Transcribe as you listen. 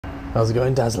How's it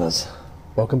going, Dazzlers?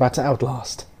 Welcome back to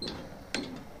Outlast.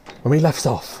 When we left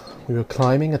off, we were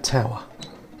climbing a tower,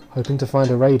 hoping to find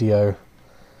a radio,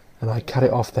 and I cut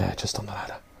it off there, just on the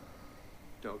ladder.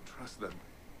 Don't trust them.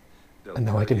 And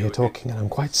now I can hear talking, and I'm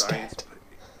quite scared.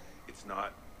 It's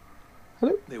not.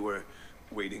 Hello? They were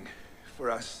waiting for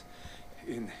us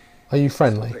in. Are you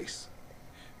friendly? Place.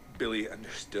 Billy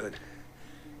understood.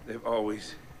 They've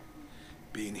always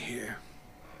been here.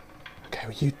 Okay,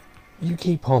 well, you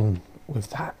keep on with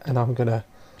that, and I'm gonna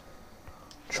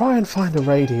try and find a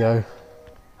radio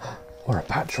or a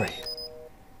battery.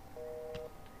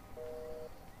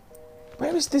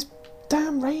 Where is this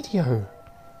damn radio?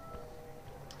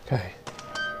 Okay.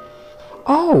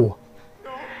 Oh!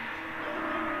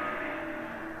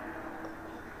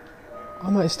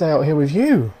 I might stay out here with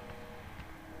you.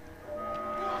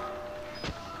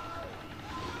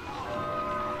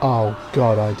 Oh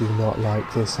God, I do not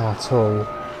like this at all.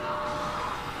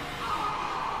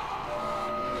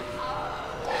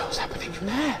 What the hell's happening in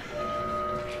there?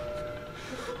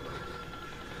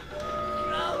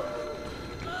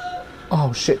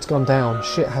 Oh, shit's gone down.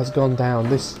 Shit has gone down.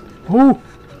 This... Oh!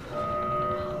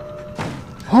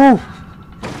 Oh!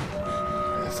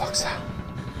 Who the fuck's that?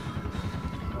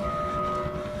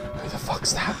 Who the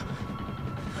fuck's that?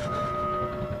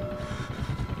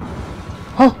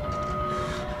 Oh!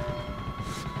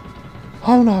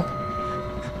 Oh no!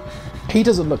 He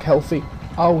doesn't look healthy.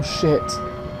 Oh shit.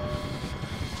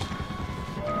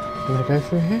 Can I go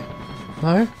through here?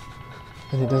 No?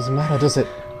 Then it doesn't matter, does it?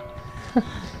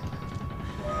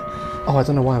 Oh, I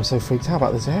don't know why I'm so freaked out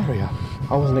about this area.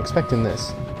 I wasn't expecting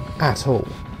this. At all.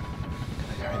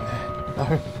 Can I go in there? No?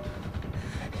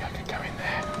 Maybe I can go in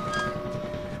there.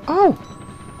 Oh!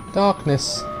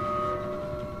 Darkness.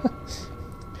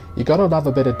 You gotta love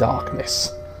a bit of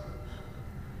darkness.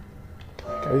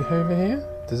 Go over here?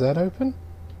 Does that open?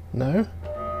 No?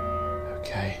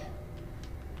 Okay.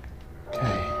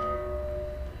 Okay.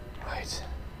 Right.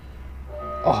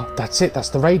 Oh, that's it. That's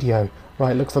the radio.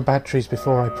 Right, look for batteries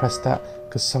before I press that,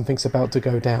 because something's about to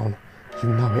go down. You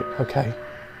know it, okay?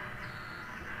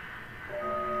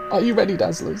 Are you ready,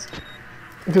 Dazzlers?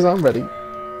 Because I'm ready.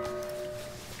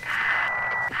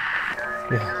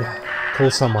 Yeah. Call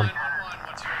someone.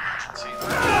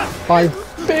 I've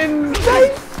been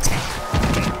raped!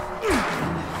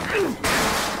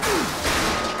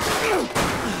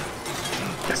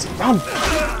 Yes, run!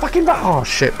 Fucking run! Oh,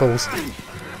 shit balls.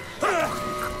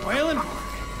 Waylon,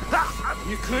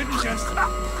 you couldn't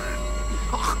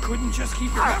just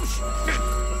keep your mouth shut.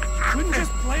 You couldn't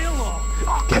just play along.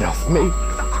 Get off me!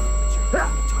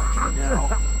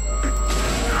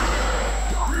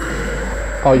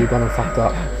 Oh, you gone and fucked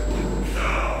up.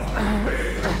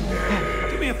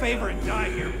 Do me a favor and die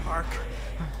here, Park.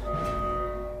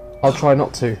 I'll try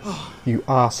not to, you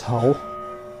asshole.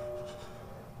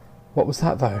 What was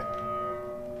that, though?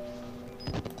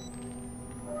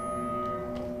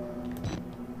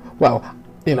 Well,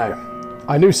 you know,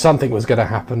 I knew something was going to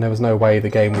happen. There was no way the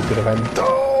game was going to end.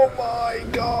 Oh my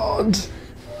God!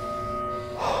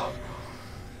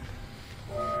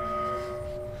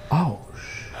 Oh,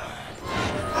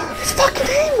 it's fucking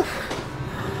him!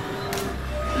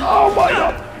 Oh my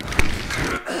God!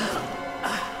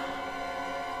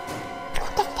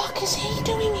 What the fuck is he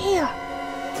doing here?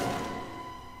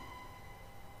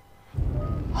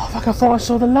 Oh fuck, I thought I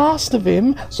saw the last of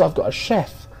him. So I've got a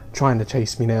chef trying to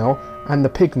chase me now, and the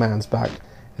pig man's back.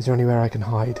 Is there anywhere I can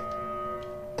hide?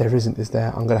 There isn't, is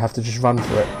there? I'm gonna have to just run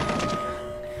for it.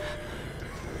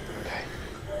 Okay.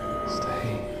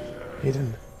 Stay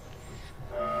hidden.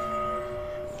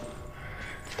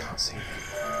 You can't see me.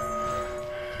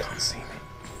 You can't see me.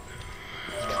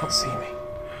 You can't see me.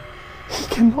 He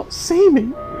cannot see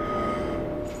me!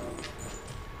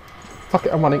 Fuck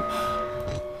it, I'm running.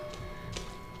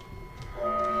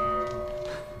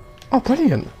 Oh,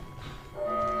 brilliant!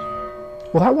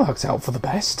 Well, that works out for the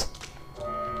best.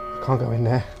 Can't go in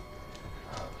there.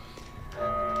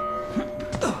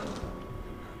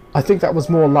 I think that was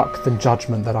more luck than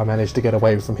judgment that I managed to get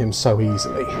away from him so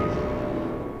easily.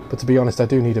 But to be honest, I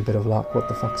do need a bit of luck. What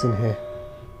the fuck's in here?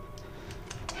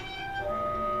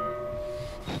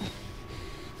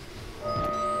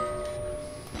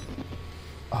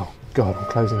 Oh, God, I'm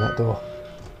closing that door.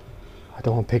 I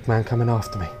don't want Pigman coming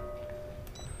after me.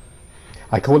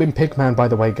 I call him Pigman, by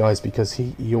the way, guys, because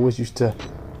he always used to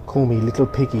call me Little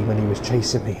Piggy when he was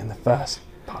chasing me in the first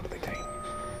part of the game.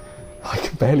 I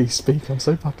can barely speak, I'm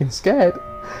so fucking scared.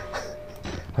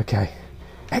 Okay.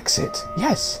 Exit,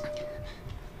 yes.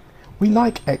 We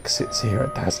like exits here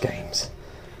at Daz Games.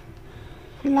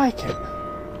 We like it.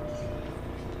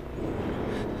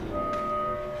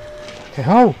 Okay,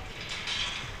 oh!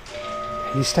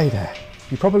 You stay there.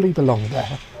 You probably belong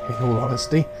there, in all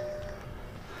honesty.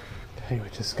 Okay, we're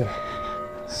just gonna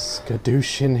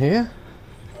skadoosh in here.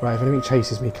 Right, if anything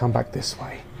chases me, come back this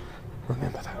way.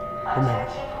 Remember that.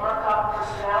 Remember.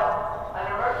 An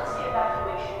emergency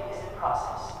evacuation is in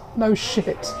process. No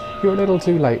shit. You're a little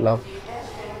too late, love.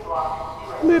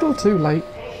 Little too late.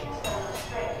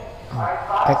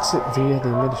 Oh, exit via the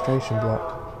administration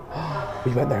block.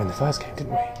 We went there in the first game,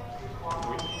 didn't we?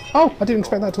 Oh, I didn't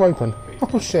expect that to open.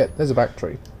 Oh shit, there's a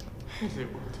battery.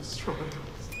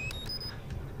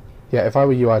 Yeah, if I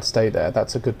were you, I'd stay there.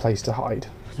 That's a good place to hide.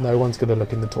 No one's going to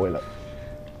look in the toilet.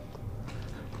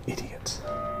 Idiot.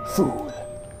 Fool.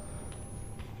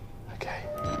 Okay.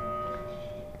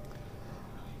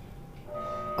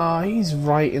 Ah, he's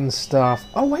writing stuff.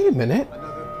 Oh, wait a minute.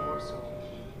 Another poor soul.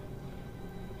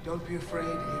 Don't be afraid,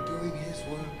 you're doing his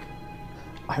work.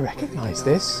 I recognise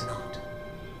this.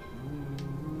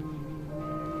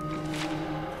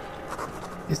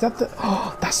 Is that the...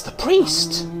 Oh, that's the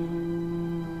priest!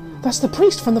 That's the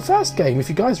priest from the first game. If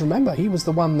you guys remember, he was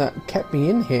the one that kept me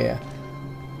in here.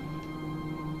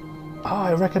 Oh,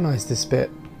 I recognise this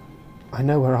bit. I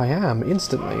know where I am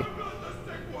instantly.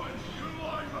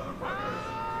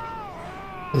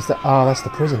 Is that... Oh, that's the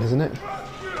prison, isn't it?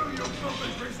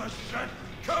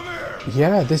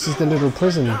 Yeah, this is the little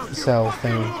prison cell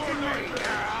thing.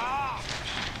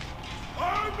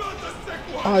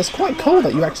 Oh, it's quite cool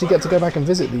that you actually get to go back and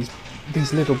visit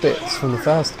these little bits from the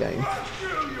first game.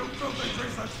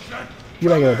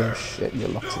 You ain't gonna do shit, you're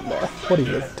locked in there. What are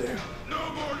you gonna do?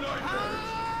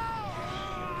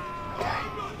 Okay.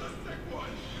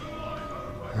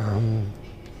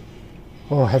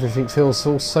 Oh, everything feels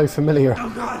all so familiar. Oh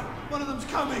god, one of them's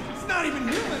coming. It's not even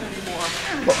human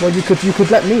anymore. Well, you could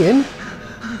let me in.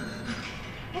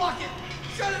 Block it.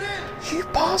 Shut it in. You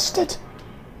bastard!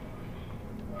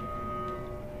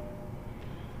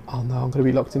 Oh no, I'm going to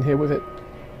be locked in here with it.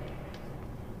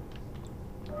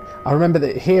 I remember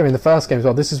that here in the first game as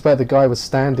well, this is where the guy was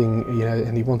standing, you know,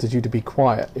 and he wanted you to be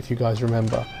quiet, if you guys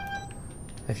remember.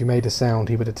 If you made a sound,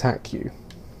 he would attack you.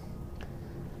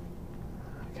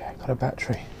 Okay, I got a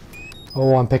battery.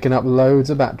 Oh, I'm picking up loads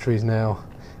of batteries now.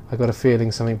 I got a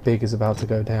feeling something big is about to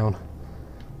go down.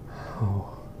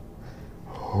 Oh.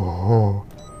 Oh.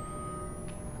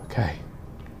 Okay.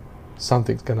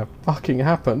 Something's gonna fucking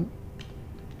happen.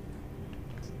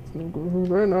 No,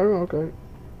 okay.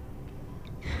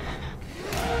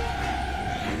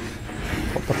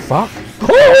 What the fuck?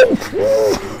 Oh!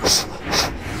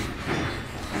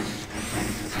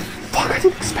 Fuck, I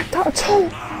didn't expect that at all.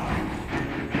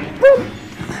 Run!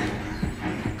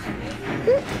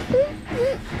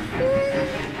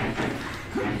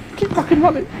 Keep fucking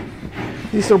running.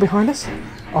 Is he still behind us?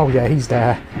 Oh yeah, he's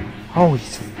there. Oh,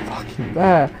 he's fucking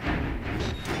there.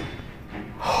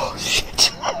 Oh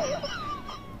shit.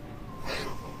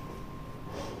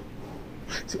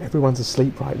 See, everyone's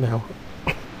asleep right now.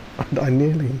 And I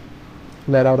nearly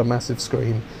let out a massive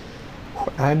scream.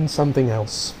 And something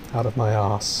else out of my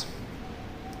arse.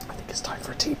 I think it's time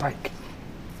for a tea break.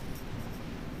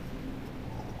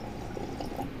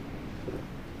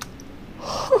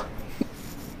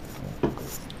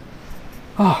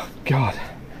 Oh god.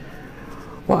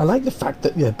 Well, I like the fact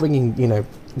that they're bringing, you know,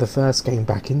 the first game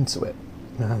back into it.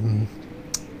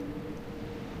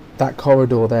 That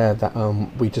corridor there that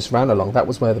we just ran along, that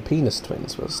was where the penis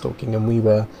twins were stalking, and we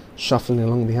were shuffling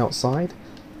along the outside.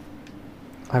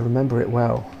 I remember it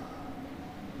well.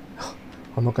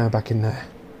 I'm not going back in there.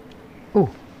 Oh,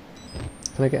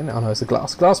 can I get in there? Oh no, it's a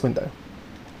glass window.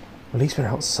 At least we're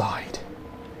outside.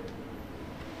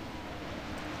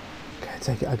 Okay,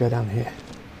 take it. I go down here.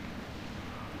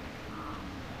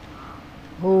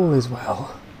 All is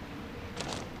well.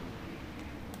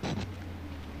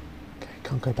 Okay,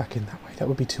 can't go back in that way. That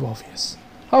would be too obvious.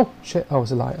 Oh, shit. Oh,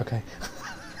 it's a light. Okay.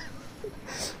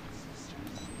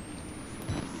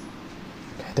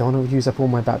 Okay, don't want to use up all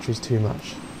my batteries too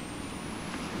much.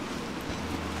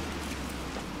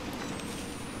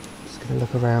 Just going to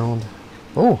look around.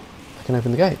 Oh, I can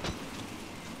open the gate.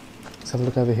 Let's have a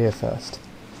look over here first.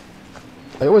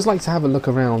 I always like to have a look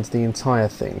around the entire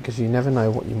thing, because you never know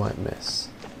what you might miss.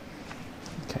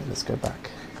 Okay, let's go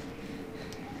back.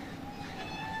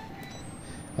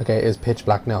 Okay, it is pitch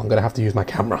black now. I'm going to have to use my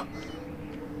camera.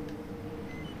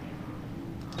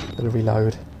 I'm going to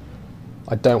reload.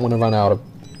 I don't want to run out of,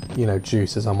 you know,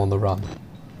 juice as I'm on the run.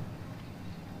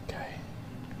 Okay.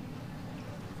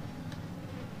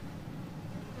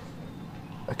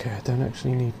 Okay, I don't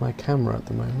actually need my camera at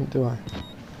the moment, do I?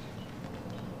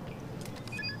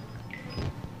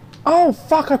 Oh,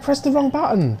 fuck, I pressed the wrong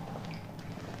button.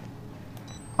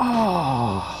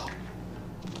 Ah. Oh.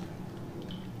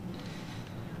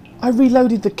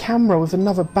 reloaded the camera with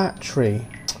another battery,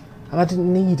 and I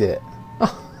didn't need it.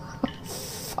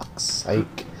 Fuck's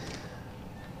sake.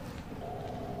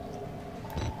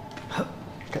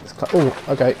 Okay, oh,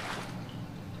 okay.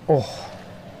 Oh.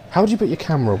 How would you put your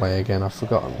camera away again? I've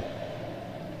forgotten.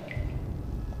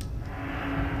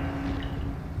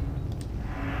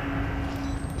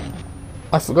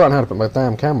 I've forgotten how to put my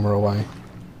damn camera away.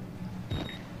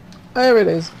 There it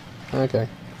is. Okay.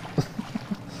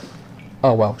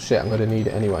 Oh well, shit, I'm going to need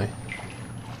it anyway.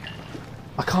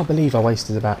 I can't believe I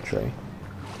wasted a battery.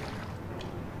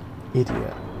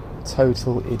 Idiot.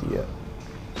 Total idiot.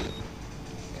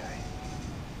 Okay.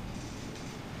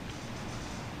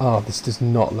 Oh, this does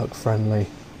not look friendly.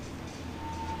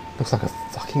 Looks like a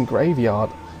fucking graveyard.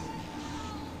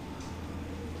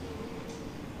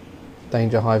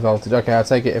 Danger, high voltage. Okay, I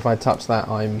take it if I touch that,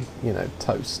 I'm, you know,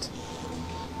 toast.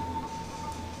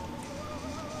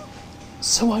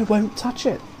 So I won't touch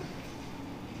it.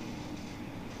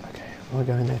 Okay, I'm not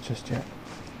going there just yet.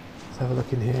 Let's have a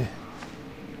look in here.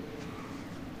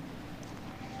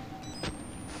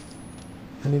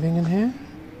 Anything in here?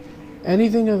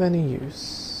 Anything of any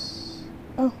use?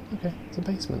 Oh, okay, it's a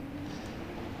basement.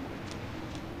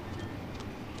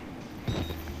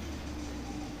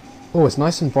 Oh, it's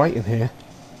nice and bright in here.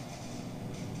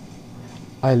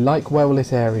 I like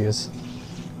well-lit areas.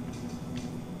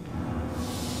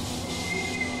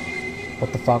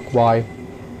 What the fuck? Why?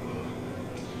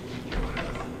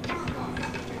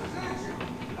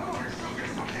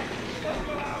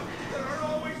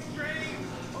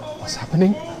 What's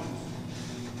happening?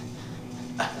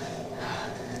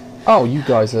 Oh, you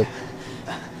guys are...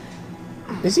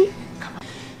 Is he?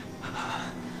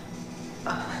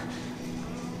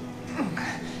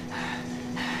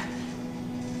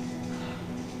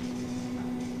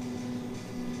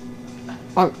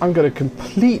 I'm going to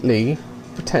completely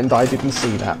pretend I didn't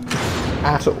see that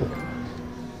at all.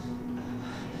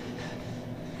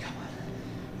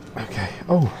 Okay.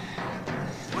 Oh.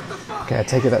 Okay, I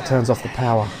take it that turns off the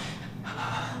power.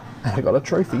 And I got a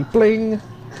trophy. Bling!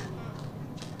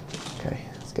 Okay,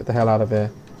 let's get the hell out of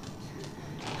here.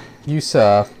 You,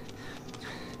 sir.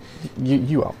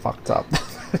 You are fucked up.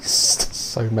 It's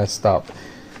so messed up.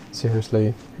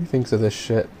 Seriously, who thinks of this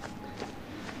shit?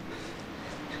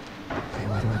 Okay,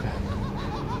 where do I go?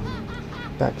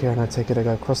 Back here, and I take it I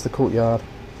go across the courtyard.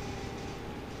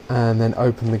 And then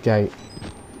open the gate.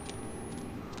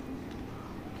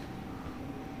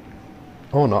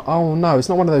 Oh no, oh no, it's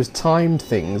not one of those timed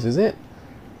things, is it?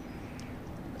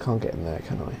 Can't get in there,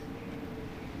 can I?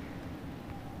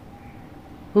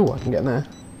 Ooh, I can get in there.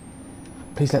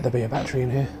 Please let there be a battery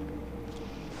in here.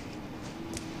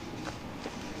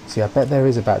 See, I bet there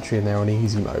is a battery in there on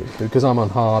easy mode. Because I'm on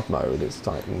hard mode, it's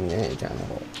like, yeah, you can't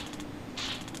have it.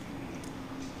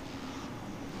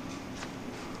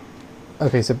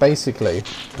 Okay, so basically,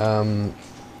 I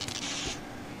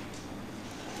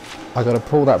gotta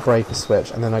pull that breaker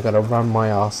switch, and then I gotta run my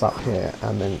ass up here,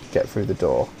 and then get through the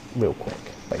door real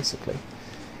quick, basically.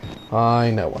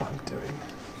 I know what I'm doing.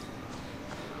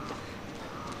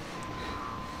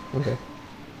 Okay.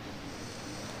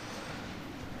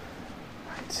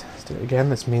 Right, let's do it again.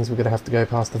 This means we're gonna have to go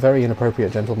past the very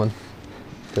inappropriate gentleman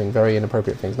doing very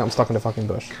inappropriate things. Now I'm stuck in a fucking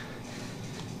bush.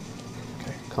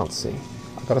 Okay, can't see.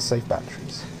 I've gotta save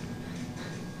batteries.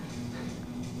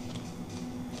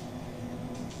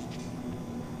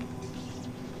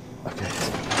 Okay,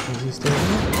 is he still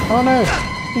here? Oh no!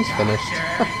 He's finished.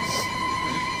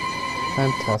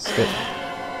 Fantastic.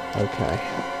 Okay.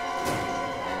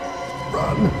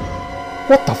 Run!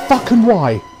 What the fuck and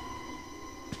why?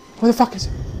 Where the fuck is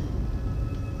it?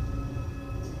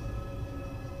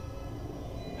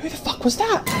 Who the fuck was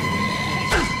that?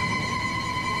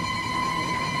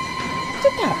 Who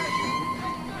did that?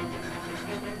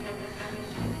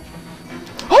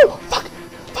 Oh! Fuck!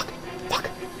 Fuck! Fuck!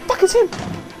 Fuck, it's him!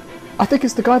 I think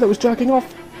it's the guy that was jerking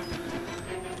off.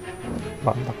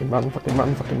 Run, fucking run, fucking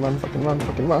run, fucking run, fucking run,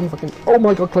 fucking run, fucking... Oh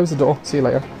my god, close the door. See you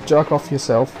later. Jerk off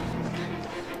yourself.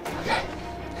 Okay.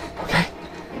 Okay.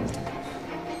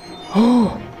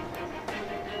 Oh!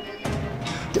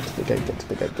 Get to the gate, get to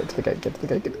the gate, get to the gate, get to the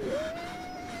gate, get...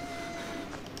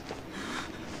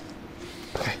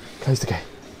 Okay, close the gate.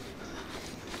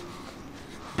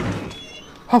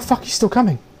 Oh fuck, he's still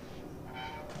coming.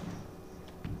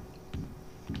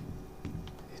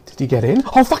 Did he get in?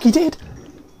 Oh fuck, he did!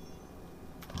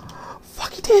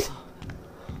 Fuck, he did!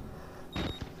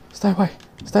 Stay away,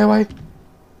 stay away.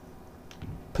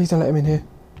 Please don't let him in here.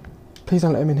 Please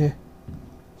don't let him in here.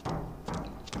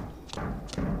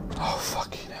 Oh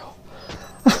fucking hell.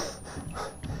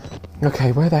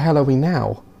 Okay, where the hell are we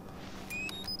now?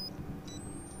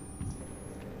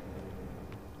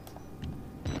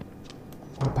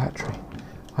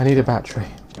 I need a battery.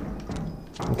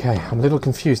 Okay, I'm a little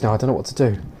confused now. I don't know what to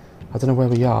do. I don't know where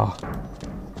we are.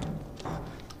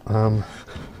 Oh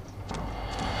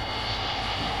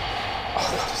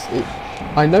God,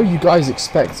 I know you guys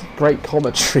expect great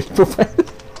commentary,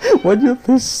 but when you're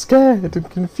this scared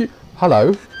and confused...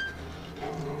 Hello?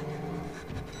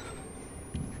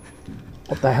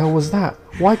 What the hell was that?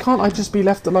 Why can't I just be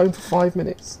left alone for 5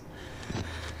 minutes?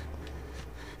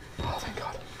 Oh, thank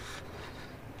God.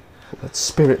 That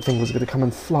spirit thing was going to come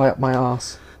and fly up my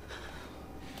arse.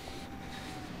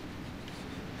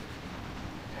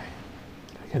 Okay.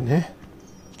 Do I get in here?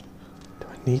 Do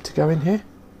I need to go in here?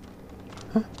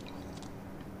 Huh?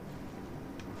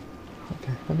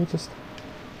 Okay, let me just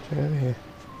check over here.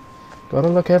 Gotta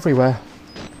look everywhere.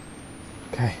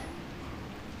 Okay.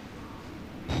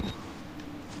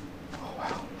 Oh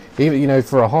wow. Even, you know,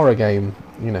 for a horror game,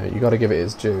 you know, you gotta give it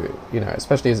its due. You know,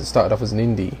 especially as it started off as an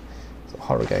indie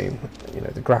horror game. You know,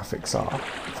 the graphics are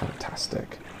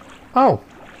fantastic. Oh!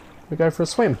 We go for a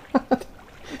swim.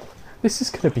 This is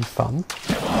gonna be fun.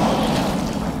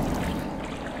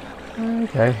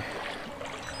 Okay.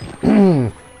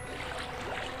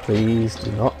 Please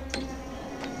do not.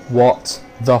 What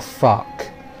the fuck?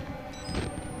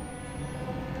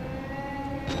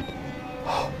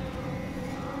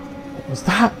 What was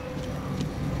that?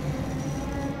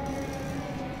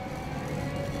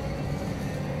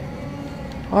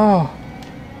 Oh.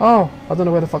 Oh, I don't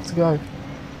know where the fuck to go.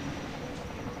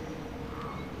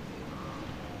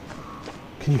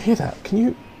 Can you hear that?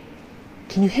 Can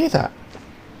you hear that?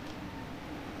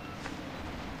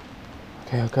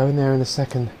 Okay, I'll go in there in a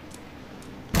second.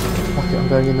 Fuck it, I'm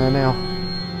going in there now.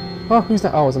 Oh, who's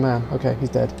that? Oh, it's a man. Okay, he's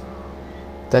dead.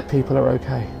 Dead people are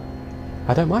okay.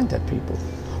 I don't mind dead people.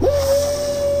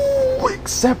 Ooh,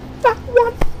 except that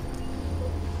one.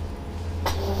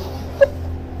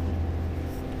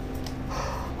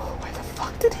 Where the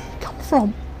fuck did he come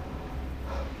from?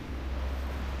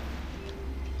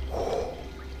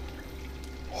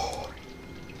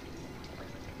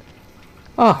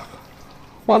 Ah,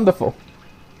 wonderful.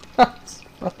 That's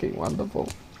fucking wonderful.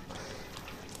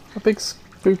 A big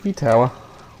spooky tower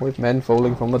with men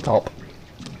falling from the top.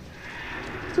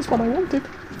 Just what I wanted.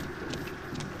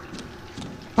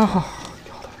 Oh,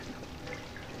 God.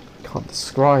 I can't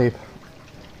describe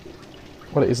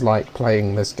what it is like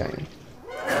playing this game.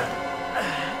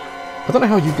 I don't know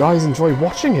how you guys enjoy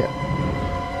watching it.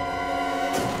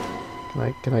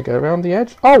 Can I go around the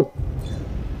edge? Oh!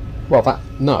 Well,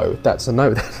 that's a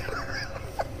no.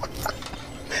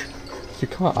 You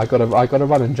can't. I gotta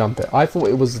run and jump it. I thought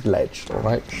it was ledge. All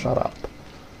right, shut up.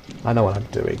 I know what I'm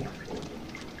doing.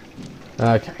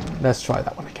 Okay, let's try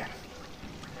that one again.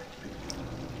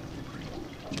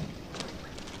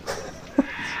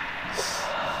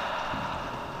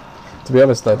 To be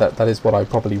honest, though, that is what I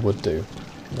probably would do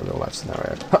in a real life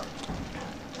scenario.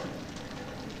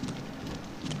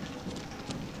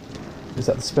 Is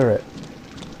that the spirit?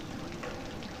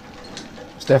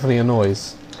 It's definitely a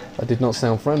noise. That did not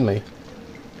sound friendly.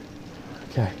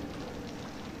 Okay.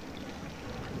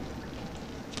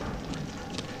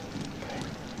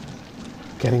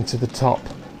 Getting to the top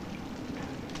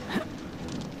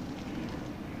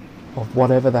of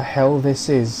whatever the hell this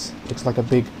is. Looks like a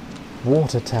big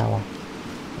water tower.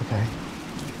 Okay.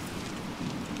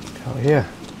 Go here.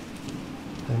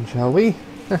 Then shall we?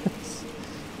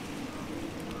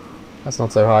 That's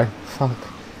not so high. Fuck.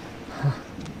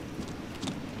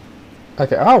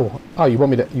 Okay. Oh, you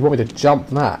want me to jump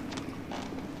that?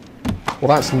 Well,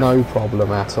 that's no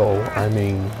problem at all. I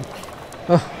mean,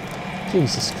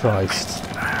 Jesus Christ.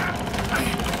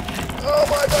 Oh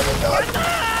my God!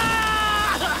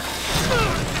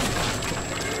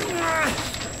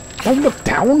 Don't look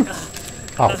down!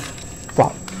 Oh,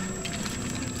 fuck.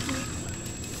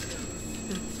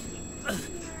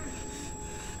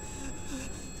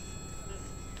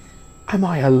 Am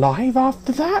I alive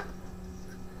after that?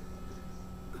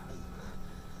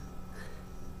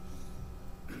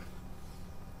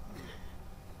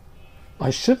 I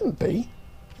shouldn't be.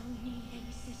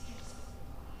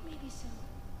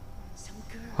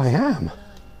 I am.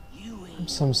 I'm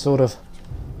some sort of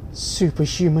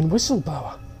superhuman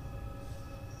whistleblower.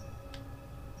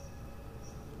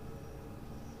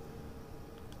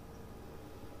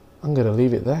 I'm going to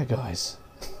leave it there, guys.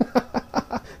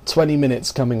 20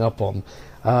 minutes coming up on.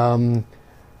 I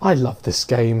love this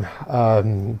game,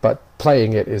 but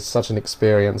playing it is such an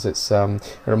experience. It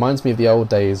reminds me of the old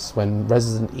days when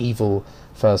Resident Evil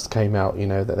first came out, you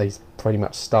know, that they pretty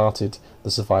much started the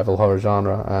survival horror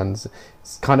genre, and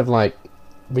it's kind of like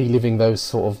reliving those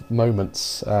sort of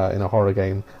moments in a horror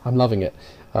game. I'm loving it.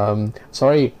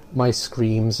 Sorry my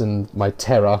screams and my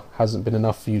terror hasn't been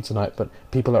enough for you tonight, but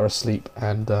people are asleep,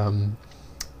 and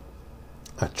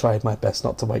I tried my best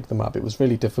not to wake them up. It was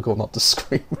really difficult not to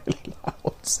scream really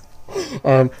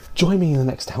loud. Join me in the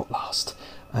next Outlast,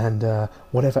 and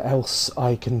whatever else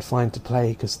I can find to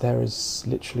play, because there is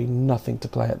literally nothing to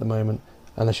play at the moment,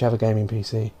 unless you have a gaming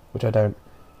PC, which I don't.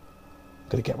 I'm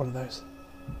gonna get one of those.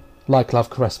 Like, love,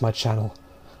 caress my channel.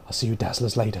 I'll see you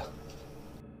Dazzlers later.